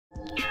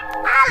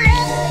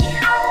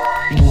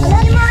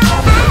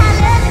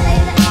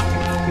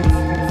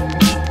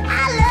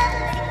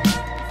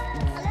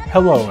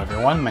Hello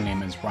everyone, my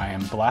name is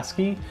Ryan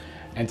Blaske,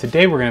 and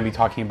today we're going to be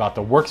talking about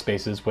the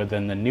workspaces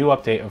within the new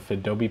update of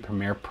Adobe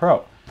Premiere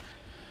Pro.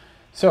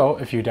 So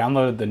if you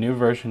downloaded the new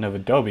version of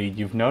Adobe,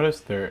 you've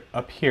noticed there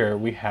up here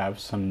we have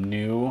some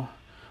new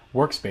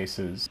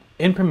workspaces.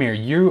 In Premiere,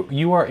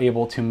 you are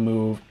able to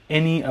move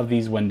any of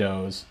these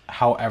windows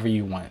however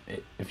you want.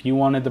 If you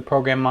wanted the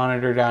program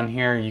monitor down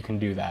here, you can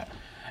do that.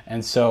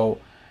 And so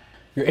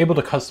you're able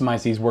to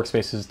customize these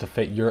workspaces to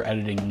fit your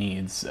editing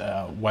needs,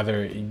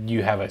 whether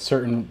you have a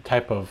certain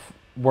type of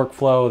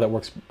workflow that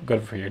works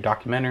good for your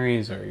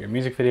documentaries or your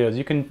music videos.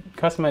 You can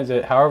customize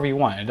it however you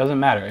want. It doesn't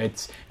matter.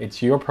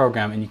 It's your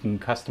program and you can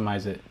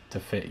customize it to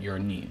fit your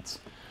needs.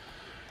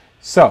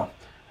 So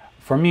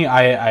for me,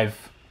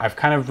 I've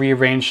kind of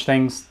rearranged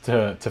things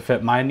to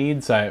fit my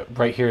needs.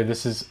 Right here,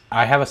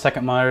 I have a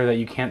second monitor that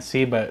you can't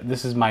see, but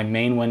this is my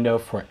main window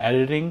for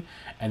editing.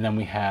 And then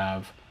we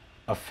have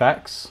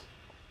effects,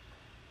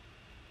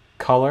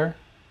 color,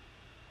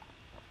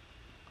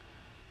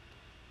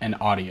 and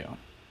audio.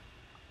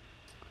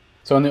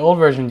 So in the old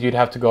version, you'd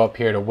have to go up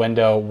here to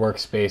Window,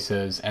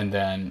 Workspaces, and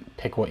then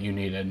pick what you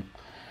needed.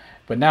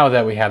 But now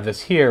that we have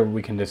this here,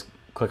 we can just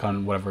click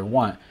on whatever we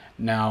want.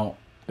 Now,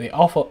 they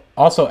also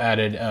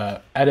added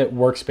Edit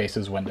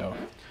Workspaces window.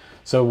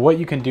 So what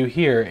you can do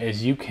here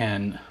is you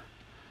can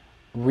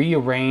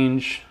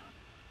rearrange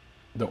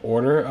the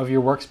order of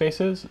your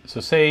workspaces.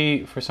 So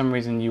say for some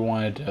reason you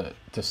wanted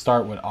to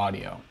start with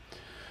audio.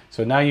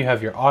 So now you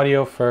have your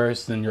audio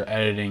first, then your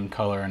editing,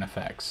 color, and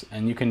effects,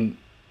 and you can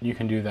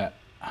do that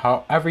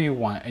however you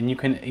want, and you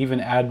can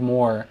even add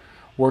more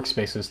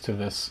workspaces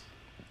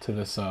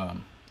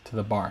to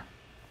the bar.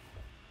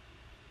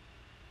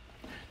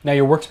 Now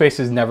your workspace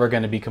is never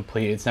going to be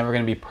complete. It's never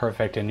going to be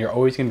perfect, and you're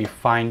always going to be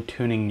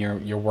fine-tuning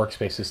your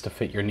workspaces to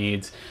fit your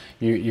needs.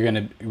 You're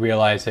going to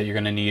realize that you're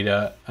going to need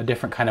a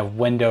different kind of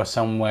window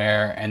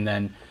somewhere, and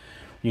then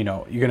you're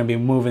going to be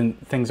moving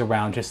things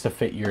around just to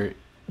fit your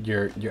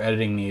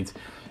editing needs.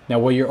 Now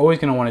what you're always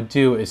going to want to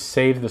do is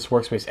save this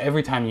workspace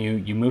every time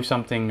you move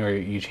something or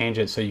you change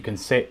it, so you can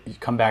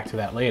come back to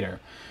that later.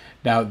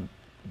 Now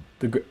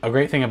a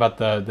great thing about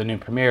the new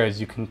Premiere is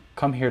you can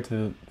come here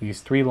to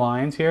these three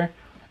lines here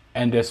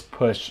and just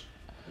push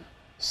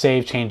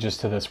save changes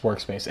to this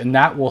workspace, and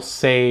that will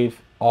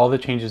save all the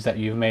changes that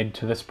you've made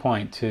to this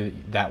point to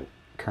that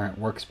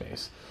current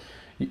workspace.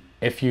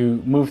 If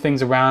you move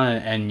things around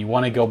and you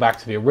want to go back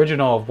to the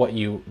original of what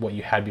you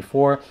had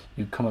before,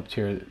 you come up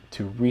to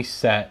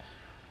reset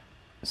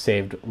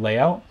saved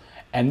layout.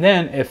 And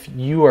then if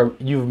you've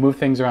moved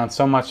things around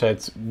so much that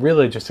it's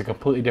really just a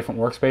completely different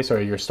workspace,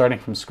 or you're starting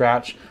from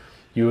scratch,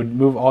 you would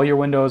move all your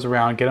windows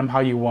around, get them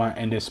how you want,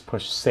 and just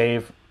push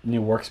save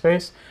new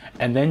workspace.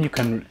 And then you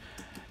can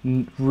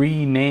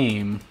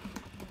rename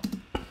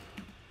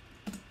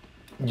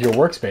your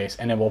workspace,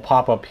 and it will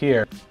pop up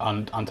here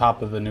on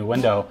top of the new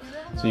window,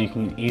 so you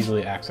can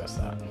easily access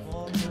that.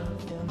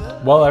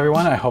 Well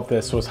everyone, I hope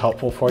this was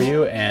helpful for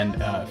you, and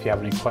if you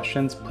have any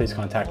questions, please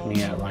contact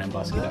me at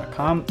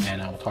ryanblaske.com,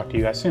 and I will talk to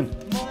you guys soon.